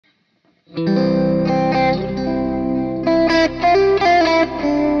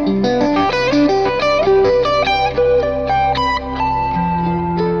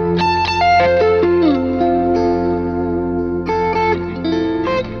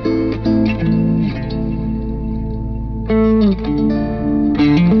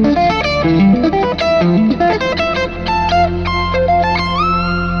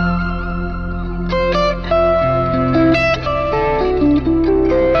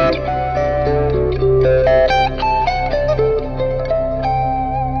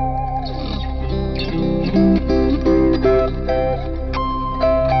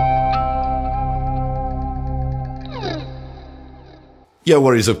Yo,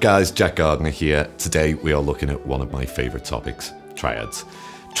 what is up guys, Jack Gardiner here. Today we are looking at one of my favourite topics, triads.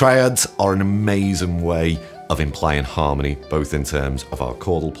 Triads are an amazing way of implying harmony, both in terms of our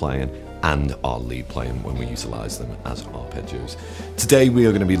chordal playing and our lead playing when we utilise them as arpeggios. Today we are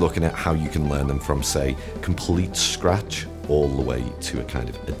going to be looking at how you can learn them from, say, complete scratch all the way to a kind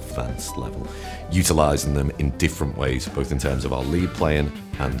of advanced level, utilising them in different ways, both in terms of our lead playing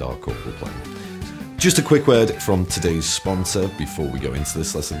and our chordal playing. Just a quick word from today's sponsor before we go into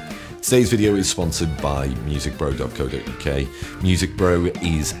this lesson. Today's video is sponsored by MusicBro.co.uk. MusicBro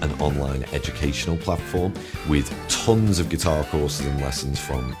is an online educational platform with tons of guitar courses and lessons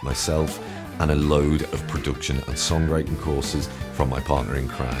from myself and a load of production and songwriting courses from my partner in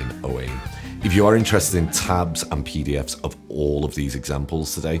crime, Owain. If you are interested in tabs and PDFs of all of these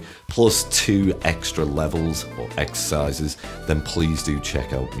examples today, plus 2 extra levels or exercises, then please do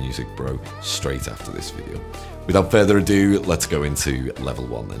check out MusicBro straight after this video. Without further ado, let's go into level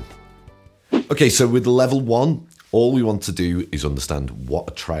 1 then. Okay, so with level 1, all we want to do is understand what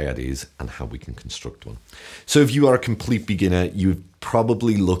a triad is and how we can construct one. So if you are a complete beginner, you've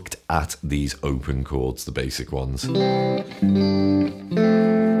probably looked at these open chords, the basic ones.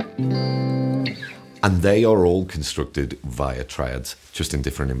 And they are all constructed via triads, just in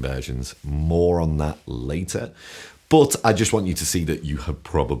different inversions. More on that later. But I just want you to see that you have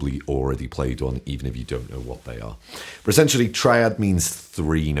probably already played one, even if you don't know what they are. But essentially, triad means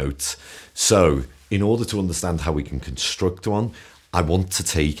 3 notes. So in order to understand how we can construct one, I want to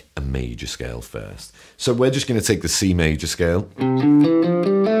take a major scale first. So we're just going to take the C major scale.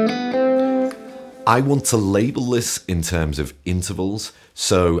 I want to label this in terms of intervals.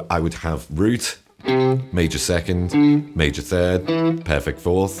 So I would have root, major second, major third, perfect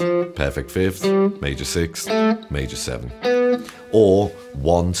fourth, perfect fifth, major sixth, major 7, or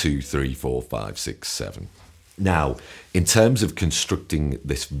 1, 2, 3, 4, 5, 6, 7. Now, in terms of constructing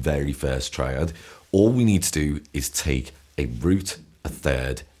this very first triad, all we need to do is take a root, a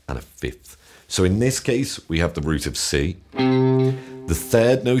third, and a fifth. So in this case, we have the root of C. The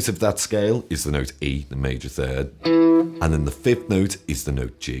third note of that scale is the note E, the major third, and then the fifth note is the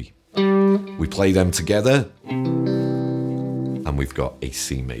note G. We play them together and we've got a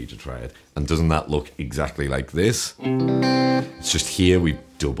C major triad. And doesn't that look exactly like this? It's just here we've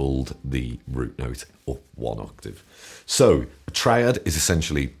doubled the root note up 1 octave. So a triad is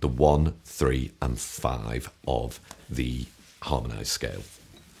essentially the 1, 3 and 5 of the harmonized scale.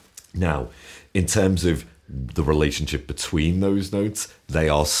 Now, in terms of the relationship between those notes, they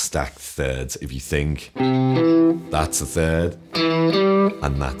are stacked thirds. If you think that's a third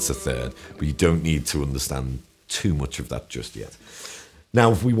and that's a third, but you don't need to understand too much of that just yet.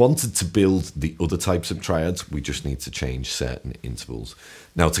 Now, if we wanted to build the other types of triads, we just need to change certain intervals.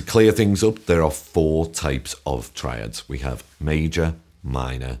 Now, to clear things up, there are 4 types of triads. We have major,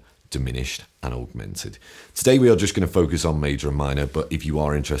 minor, diminished and augmented. Today we are just going to focus on major and minor, but if you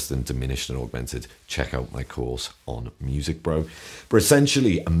are interested in diminished and augmented, check out my course on MusicBro. But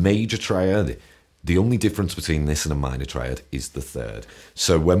essentially, a major triad, the only difference between this and a minor triad is the third.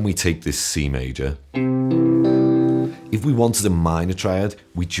 So when we take this C major, if we wanted a minor triad,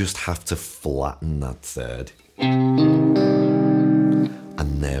 we just have to flatten that third. And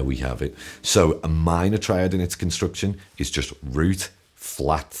there we have it. So a minor triad in its construction is just root,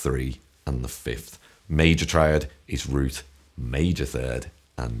 flat 3 and the fifth. Major triad is root, major third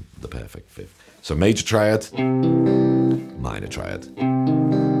and the perfect fifth. So major triad, minor triad.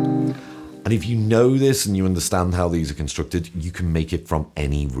 And if you know this and you understand how these are constructed, you can make it from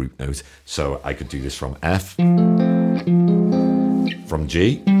any root note. So I could do this from F, from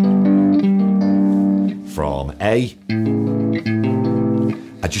G, from A.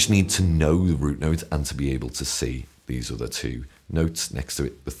 I just need to know the root note and to be able to see these other 2 notes next to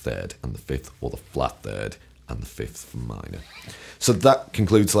it, the third and the fifth, or the flat third and the fifth for minor. So that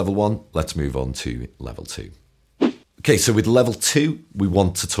concludes level 1. Let's move on to level 2. Okay, so with level 2, we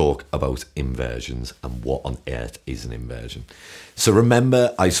want to talk about inversions and what on earth is an inversion. So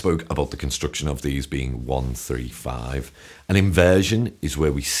remember I spoke about the construction of these being 1, 3, 5. An inversion is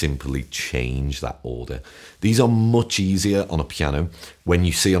where we simply change that order. These are much easier on a piano. When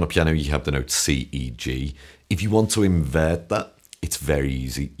you see on a piano you have the note C, E, G. If you want to invert that, it's very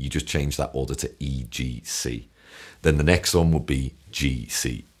easy. You just change that order to E, G, C. Then the next one would be G,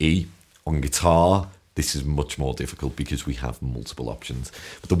 C, E. On guitar, this is much more difficult because we have multiple options.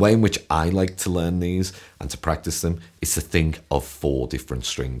 But the way in which I like to learn these and to practice them is to think of 4 different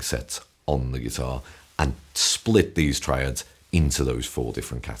string sets on the guitar and split these triads into those 4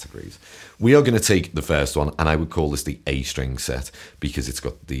 different categories. We are going to take the first one, and I would call this the A string set because it's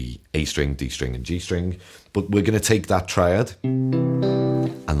got the A string, D string, and G string. But we're going to take that triad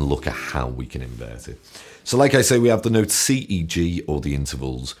and look at how we can invert it. So like I say, we have the notes C, E, G, or the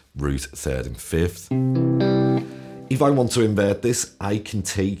intervals root, third, and fifth. If I want to invert this, I can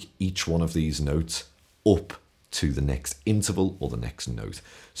take each one of these notes up to the next interval or the next note.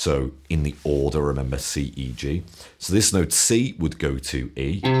 So in the order, remember C, E, G. So this note C would go to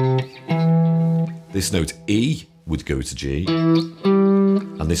E. This note E would go to G.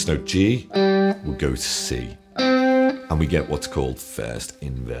 And this note G would go to C. And we get what's called first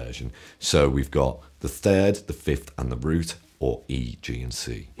inversion. So we've got the third, the fifth, and the root, or E, G, and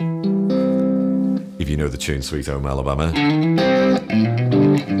C. If you know the tune Sweet Home Alabama,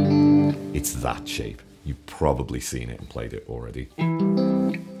 it's that shape. You've probably seen it and played it already.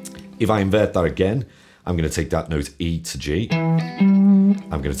 If I invert that again, I'm going to take that note E to G. I'm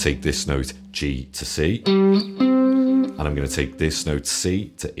going to take this note G to C. And I'm going to take this note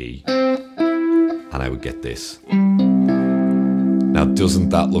C to E. And I would get this. Now, doesn't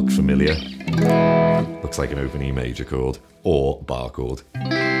that look familiar? Looks like an open E major chord or bar chord.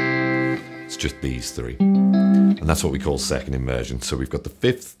 It's just these 3. And that's what we call second inversion. So we've got the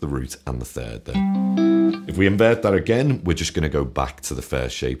fifth, the root, and the third there. If we invert that again, we're just going to go back to the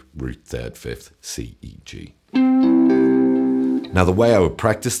first shape, root, third, fifth, C, E, G. Now, the way I would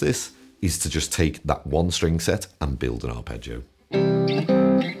practice this is to just take that 1 string set and build an arpeggio.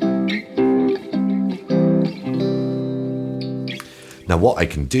 Now what I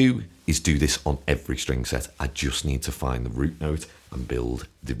can do is do this on every string set. I just need to find the root note and build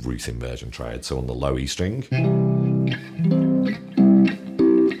the root inversion triad. So on the low E string,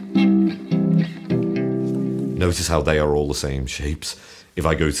 notice how they are all the same shapes. If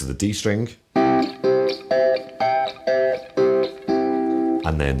I go to the D string,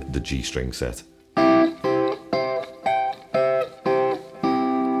 and then the G string set.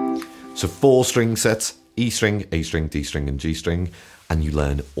 So 4 string sets, E string, A string, D string, and G string, and you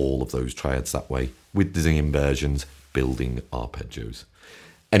learn all of those triads that way with the inversions, building arpeggios.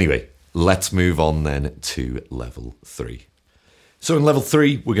 Anyway, let's move on then to level 3. So in level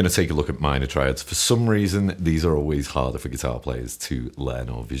 3, we're going to take a look at minor triads. For some reason, these are always harder for guitar players to learn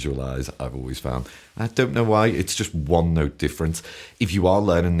or visualize, I've always found. I don't know why, it's just 1 note difference. If you are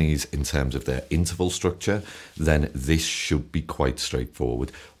learning these in terms of their interval structure, then this should be quite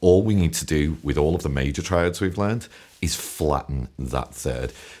straightforward. All we need to do with all of the major triads we've learned is flatten that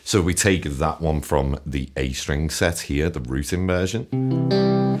third. So we take that one from the A string set here, the root inversion.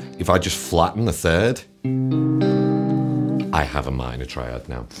 If I just flatten the third, I have a minor triad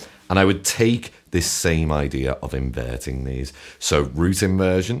now. And I would take this same idea of inverting these. So root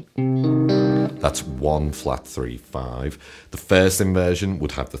inversion, that's 1 flat 3 5. The first inversion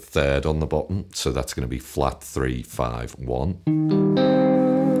would have the third on the bottom, so that's going to be flat 3 5 1.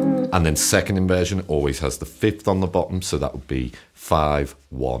 And then second inversion always has the fifth on the bottom, so that would be 5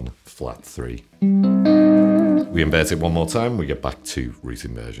 1 flat 3. We invert it 1 more time, we get back to root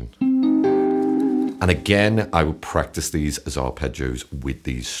inversion. And again, I would practice these as arpeggios with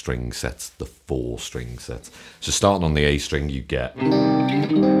these string sets, the 4 string sets. So starting on the A string, you get.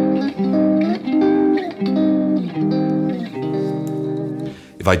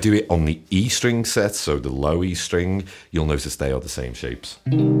 If I do it on the E string set, so the low E string, you'll notice they are the same shapes.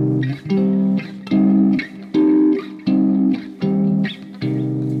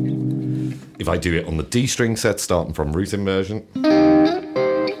 If I do it on the D string set, starting from root inversion,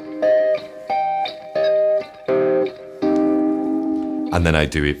 and then I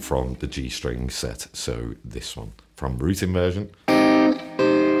do it from the G string set, so this one, from root inversion.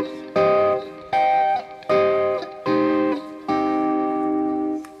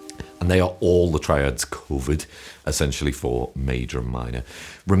 And they are all the triads covered, essentially, for major and minor.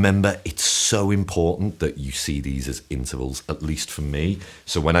 Remember, it's so important that you see these as intervals, at least for me.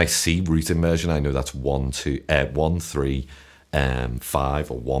 So when I see root inversion, I know that's 1 3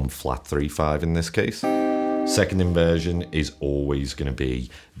 5, or 1 flat 3 5 in this case. Second inversion is always going to be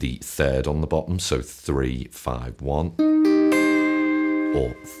the third on the bottom, so 3, 5, 1,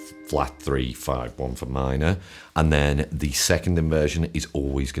 or flat 3, 5, 1 for minor. And then the second inversion is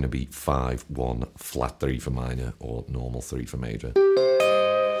always going to be 5, 1, flat 3 for minor, or normal 3 for major.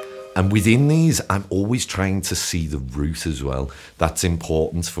 And within these, I'm always trying to see the root as well. That's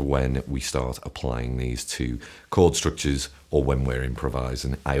important for when we start applying these to chord structures or when we're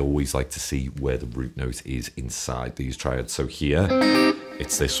improvising. I always like to see where the root note is inside these triads. So here,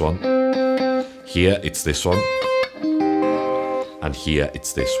 it's this one. Here, it's this one. And here,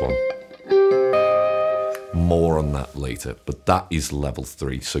 it's this one. More on that later, but that is level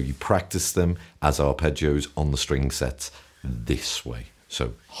 3. So you practice them as arpeggios on the string sets this way.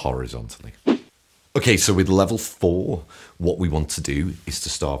 So horizontally. Okay, so with level 4, what we want to do is to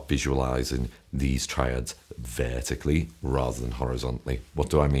start visualizing these triads vertically rather than horizontally. What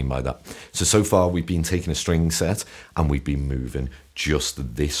do I mean by that? So far we've been taking a string set and we've been moving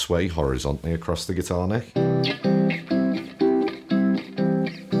just this way horizontally across the guitar neck.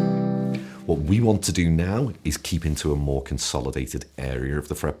 What we want to do now is keep into a more consolidated area of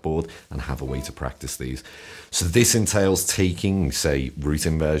the fretboard and have a way to practice these. So this entails taking, say, root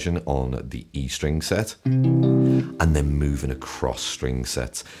inversion on the E string set and then moving across string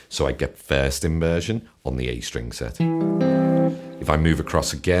sets. So I get first inversion on the A string set. If I move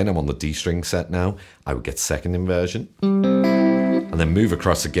across again, I'm on the D string set now, I would get second inversion. And then move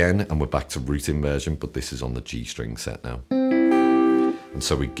across again and we're back to root inversion, but this is on the G string set now. And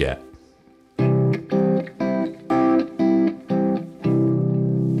so we get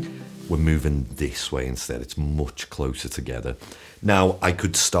moving this way instead. It's much closer together. Now, I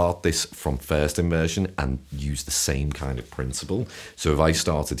could start this from first inversion and use the same kind of principle. So if I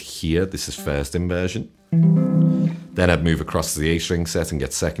started here, this is first inversion. Then I'd move across to the A string set and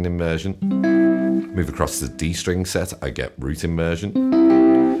get second inversion. Move across to the D string set, I get root inversion.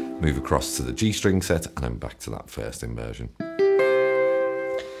 Move across to the G string set and I'm back to that first inversion.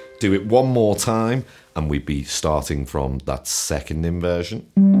 Do it one more time and we'd be starting from that second inversion.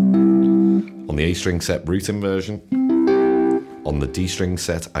 On the A string set, root inversion. On the D string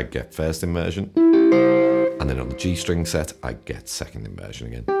set, I get first inversion. And then on the G string set, I get second inversion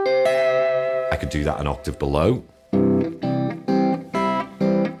again. I could do that an octave below.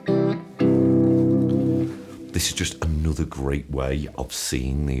 This is just another great way of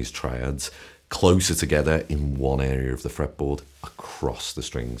seeing these triads closer together in one area of the fretboard across the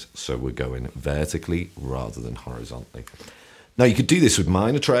strings. So we're going vertically rather than horizontally. Now you could do this with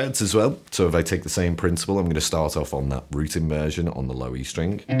minor triads as well. So if I take the same principle, I'm going to start off on that root inversion on the low E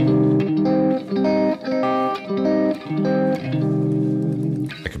string.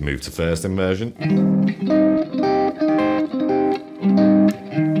 I could move to first inversion.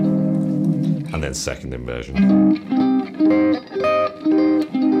 And then second inversion.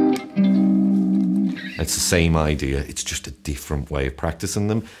 It's the same idea, it's just a different way of practicing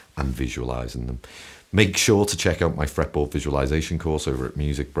them and visualizing them. Make sure to check out my fretboard visualization course over at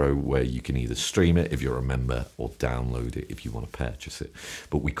MusicBro, where you can either stream it if you're a member or download it if you want to purchase it.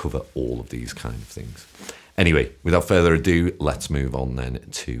 But we cover all of these kind of things. Anyway, without further ado, let's move on then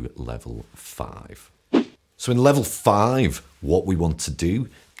to level 5. So in level 5, what we want to do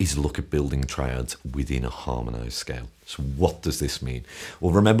is look at building triads within a harmonized scale. So what does this mean?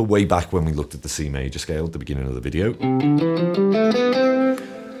 Well, remember way back when we looked at the C major scale at the beginning of the video?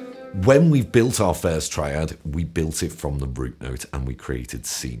 When we built our first triad, we built it from the root note and we created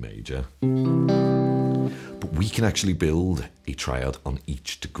C major. But we can actually build a triad on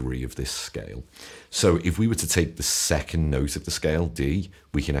each degree of this scale. So if we were to take the second note of the scale, D,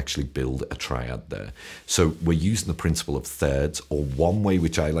 we can actually build a triad there. So we're using the principle of thirds, or one way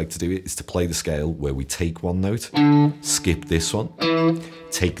which I like to do it is to play the scale where we take one note, skip this one,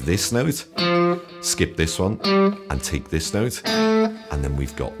 take this note, skip this one, and take this note, and then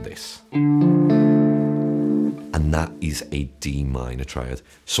we've got this. And that is a D minor triad.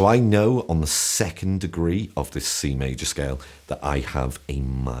 So I know on the second degree of this C major scale that I have a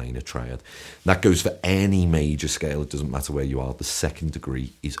minor triad. That goes for any major scale, it doesn't matter where you are, the second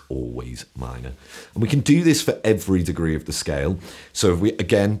degree is always minor. And we can do this for every degree of the scale. So if we,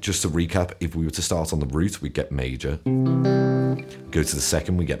 again, just to recap, if we were to start on the root, we get major. Go to the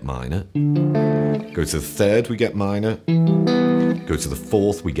second, we get minor. Go to the third, we get minor. Go to the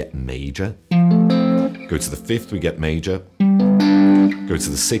fourth, we get major. Go to the fifth, we get major. Go to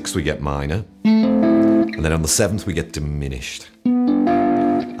the sixth, we get minor. And then on the seventh, we get diminished.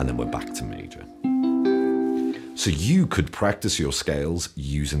 And then we're back to major. So you could practice your scales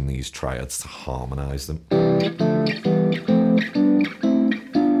using these triads to harmonize them.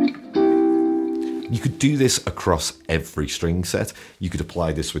 You could do this across every string set. You could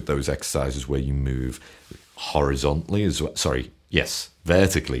apply this with those exercises where you move horizontally as well. Sorry, yes,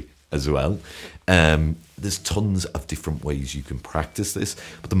 vertically as well. There's tons of different ways you can practice this,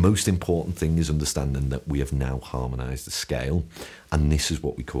 but the most important thing is understanding that we have now harmonized the scale, and this is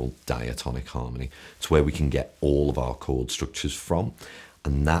what we call diatonic harmony. It's where we can get all of our chord structures from,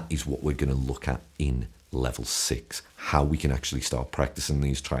 and that is what we're going to look at in level 6, how we can actually start practicing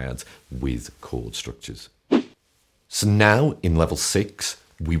these triads with chord structures. So now in level 6,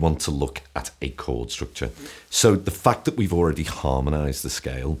 we want to look at a chord structure. So the fact that we've already harmonized the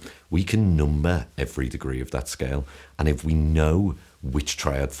scale, we can number every degree of that scale. And if we know which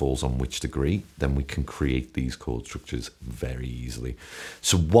triad falls on which degree, then we can create these chord structures very easily.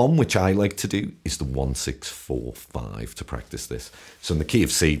 So one which I like to do is the 1-6-4-5 to practice this. So in the key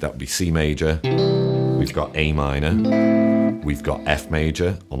of C, that would be C major. We've got A minor. We've got F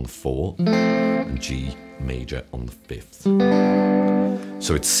major on the 4 and G major on the 5th.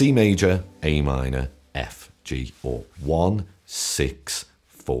 So it's C major, A minor, F, G, or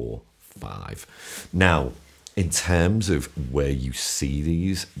 1-6-4-5. Now, in terms of where you see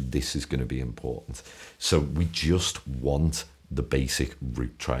these, this is going to be important. So we just want the basic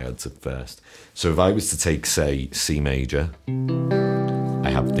root triads at first. So if I was to take, say, C major, I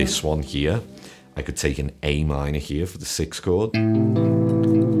have this one here. I could take an A minor here for the 6th chord.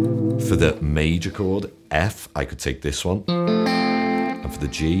 For the major chord, F, I could take this one. And for the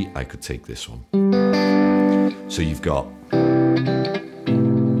G, I could take this one. So you've got...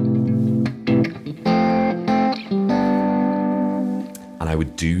 And I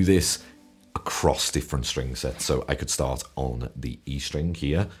would do this across different string sets. So I could start on the E string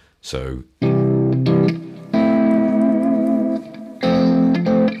here. So... And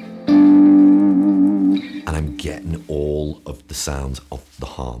I'm getting all of the sounds of the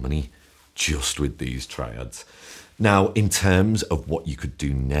harmony just with these triads. Now, in terms of what you could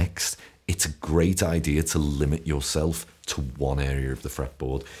do next, it's a great idea to limit yourself to one area of the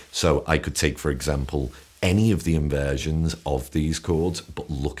fretboard. So I could take, for example, any of the inversions of these chords,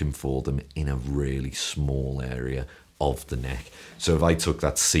 but looking for them in a really small area of the neck. So if I took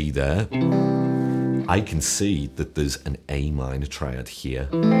that C there, I can see that there's an A minor triad here.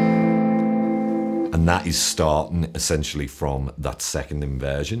 And that is starting essentially from that 2nd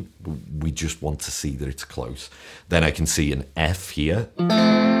inversion. We just want to see that it's close. Then I can see an F here,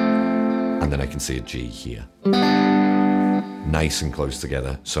 and then I can see a G here. Nice and close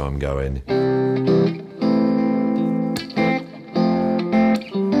together. So I'm going...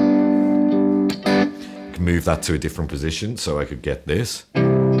 I can move that to a different position, so I could get this.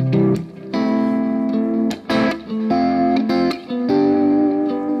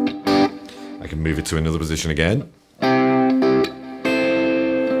 Move it to another position again.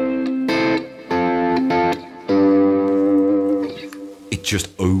 It just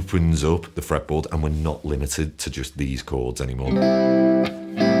opens up the fretboard and we're not limited to just these chords anymore.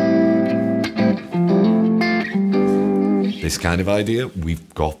 This kind of idea,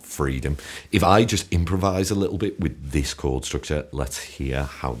 we've got freedom. If I just improvise a little bit with this chord structure, let's hear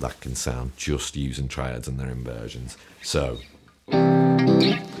how that can sound just using triads and their inversions. So...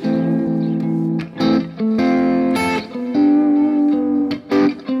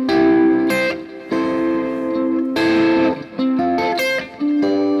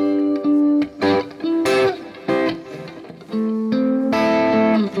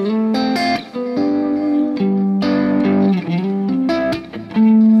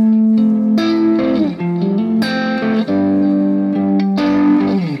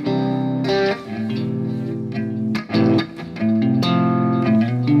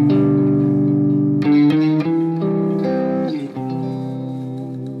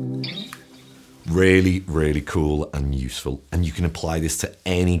 really cool and useful, and you can apply this to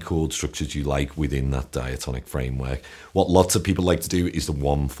any chord structures you like within that diatonic framework. What lots of people like to do is the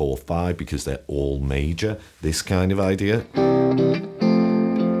 1-4-5 because they're all major, this kind of idea.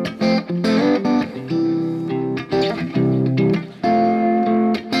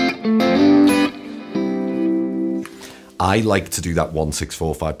 I like to do that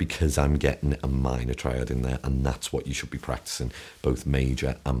 1-6-4-5 because I'm getting a minor triad in there, and that's what you should be practicing, both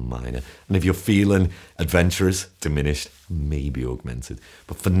major and minor. And if you're feeling adventurous, diminished, maybe augmented.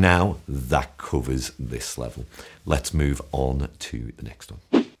 But for now, that covers this level. Let's move on to the next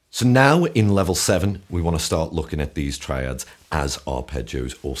one. So now in level 7, we want to start looking at these triads as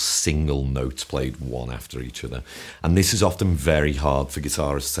arpeggios or single notes played one after each other. And this is often very hard for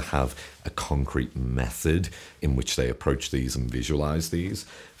guitarists to have a concrete method in which they approach these and visualize these.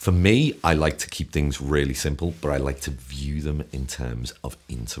 For me, I like to keep things really simple, but I like to view them in terms of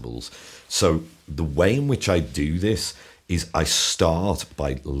intervals. So the way in which I do this is I start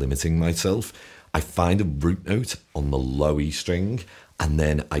by limiting myself. I find a root note on the low E string, and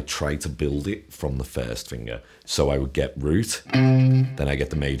then I try to build it from the first finger. So I would get root, then I get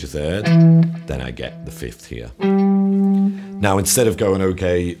the major third, then I get the fifth here. Now, instead of going,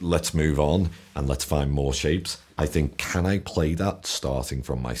 okay, let's move on and let's find more shapes, I think, can I play that starting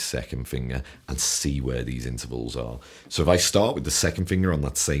from my second finger and see where these intervals are? So if I start with the second finger on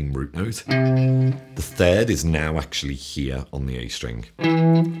that same root note, the third is now actually here on the A string.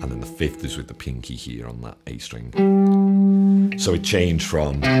 And then the fifth is with the pinky here on that A string. So it changed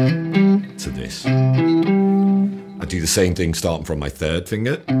from to this. I do the same thing starting from my third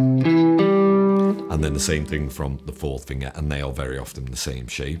finger, and then the same thing from the fourth finger, and they are very often the same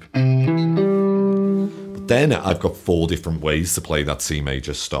shape. But then I've got 4 different ways to play that C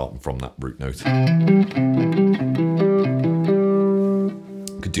major starting from that root note.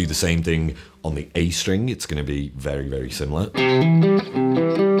 Could do the same thing on the A string. It's going to be very, very similar.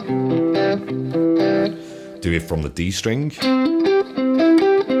 Do it from the D string.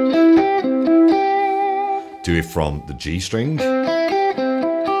 Do it from the G string.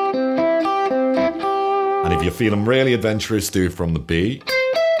 And if you're feeling really adventurous, do it from the B.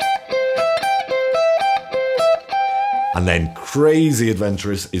 And then crazy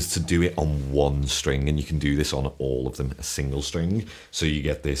adventurous is to do it on one string, and you can do this on all of them, a single string. So you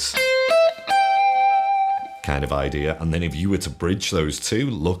get this kind of idea. And then if you were to bridge those two,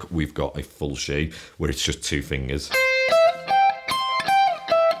 look, we've got a full shape where it's just 2 fingers.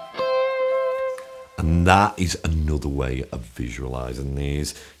 And that is another way of visualizing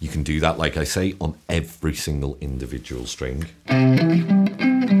these. You can do that, like I say, on every single individual string.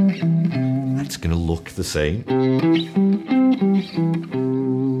 It's going to look the same.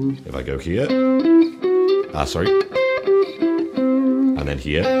 If I go here, and then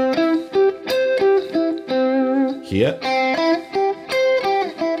here, here,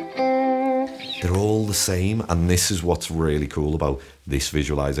 they're all the same. And this is what's really cool about this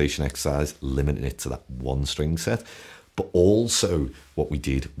visualization exercise, limiting it to that one string set, but also what we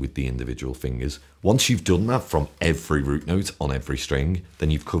did with the individual fingers. Once you've done that from every root note on every string,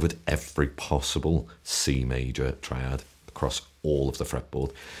 then you've covered every possible C major triad across all of the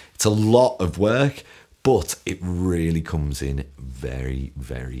fretboard. It's a lot of work, but it really comes in very,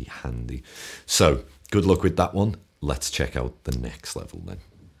 very handy. So good luck with that one. Let's check out the next level then.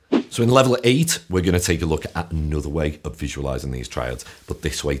 So in level 8, we're going to take a look at another way of visualizing these triads, but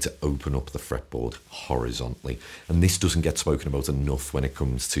this way to open up the fretboard horizontally. And this doesn't get spoken about enough when it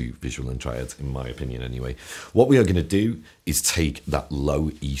comes to visual and triads, in my opinion anyway. What we are going to do is take that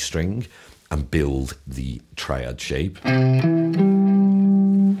low E string and build the triad shape.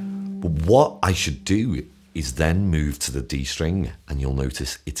 But what I should do is then move to the D string, and you'll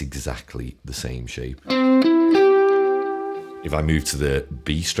notice it's exactly the same shape. If I move to the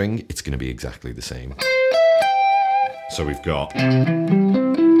B string, it's going to be exactly the same. So we've got...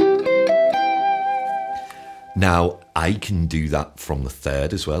 Now, I can do that from the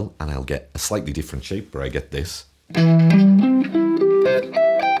third as well, and I'll get a slightly different shape where I get this.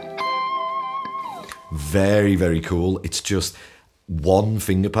 Very, very cool. It's just one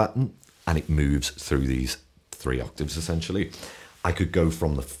finger pattern, and it moves through these 3 octaves, essentially. I could go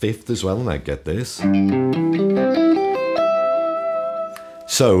from the 5th as well, and I get this.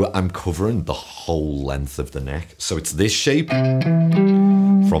 So I'm covering the whole length of the neck. So it's this shape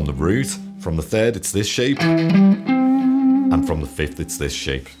from the root, from the 3rd it's this shape, and from the 5th it's this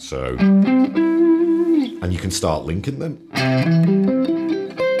shape. So, and you can start linking them.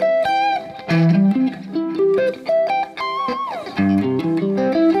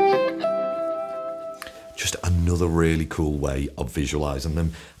 Just another really cool way of visualizing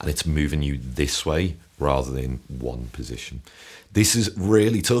them, and it's moving you this way rather than one position. This is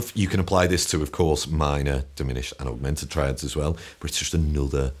really tough. You can apply this to, of course, minor, diminished and augmented triads as well, but it's just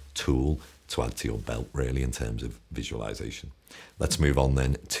another tool to add to your belt, really, in terms of visualization. Let's move on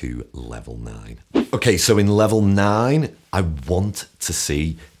then to level 9. Okay, so in level 9, I want to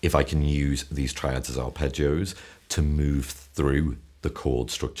see if I can use these triads as arpeggios to move through the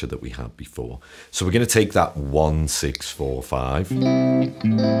chord structure that we had before. So we're going to take that 1, 6, 4, 5.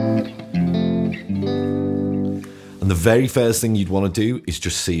 And the very first thing you'd want to do is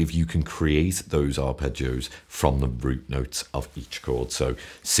just see if you can create those arpeggios from the root notes of each chord. So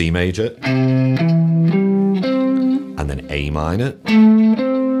C major, and then A minor,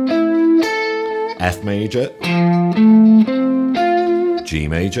 F major, G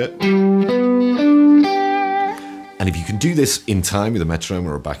major. And if you can do this in time with a metronome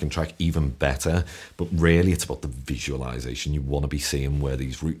or a backing track, even better. But really, it's about the visualization. You want to be seeing where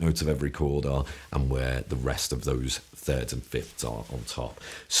these root notes of every chord are and where the rest of those thirds and fifths are on top.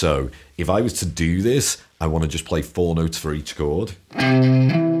 So if I was to do this, I want to just play 4 notes for each chord.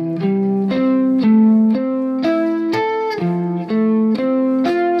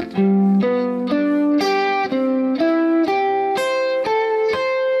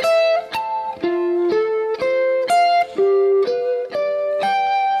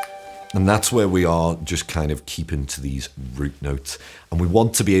 And that's where we are just kind of keeping to these root notes. And we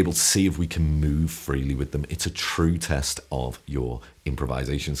want to be able to see if we can move freely with them. It's a true test of your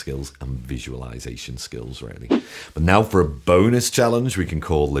improvisation skills and visualization skills, really. But now for a bonus challenge, we can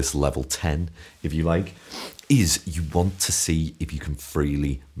call this level 10, if you like, is you want to see if you can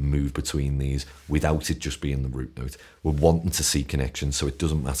freely move between these without it just being the root note. We're wanting to see connections, so it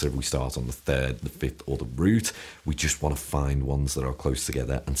doesn't matter if we start on the 3rd, the 5th, or the root. We just want to find ones that are close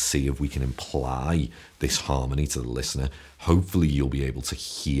together and see if we can imply this harmony to the listener. Hopefully you'll be able to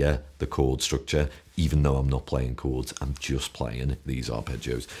hear the chord structure, even though I'm not playing chords, I'm just playing these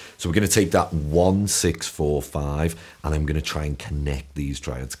arpeggios. So we're going to take that 1, 6, 4, 5, and I'm going to try and connect these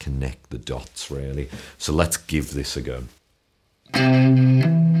triads, connect the dots, really. So let's give this a go.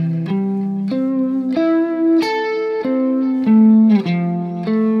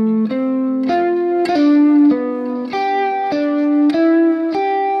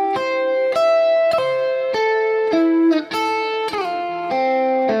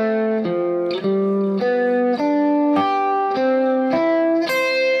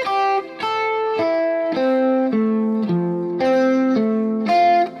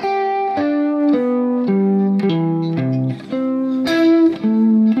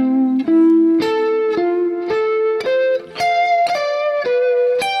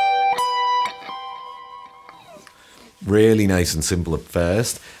 Really nice and simple at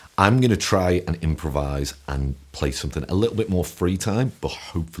first. I'm going to try and improvise and play something a little bit more free time, but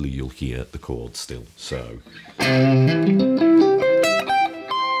hopefully you'll hear the chords still. So.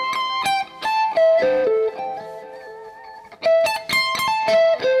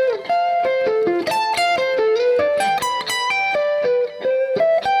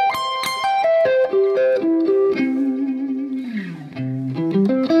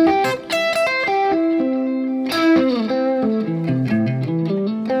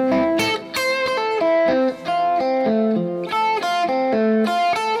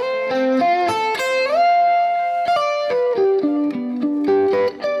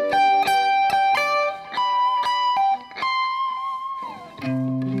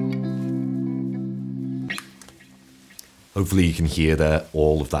 Hopefully you can hear there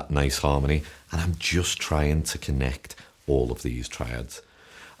all of that nice harmony, and I'm just trying to connect all of these triads.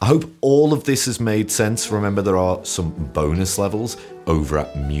 I hope all of this has made sense. Remember, there are some bonus levels over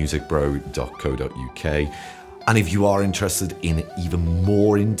at musicbro.co.uk. And if you are interested in even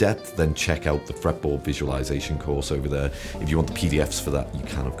more in-depth, then check out the fretboard visualization course over there. If you want the PDFs for that, you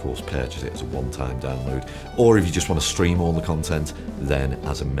can of course purchase it as a one-time download. Or if you just want to stream all the content, then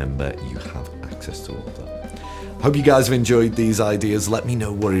as a member, you have access to all of that. Hope you guys have enjoyed these ideas. Let me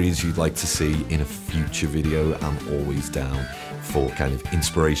know what it is you'd like to see in a future video. I'm always down for kind of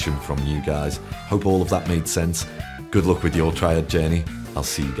inspiration from you guys. Hope all of that made sense. Good luck with your triad journey. I'll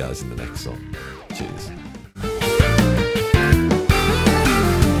see you guys in the next one. Cheers.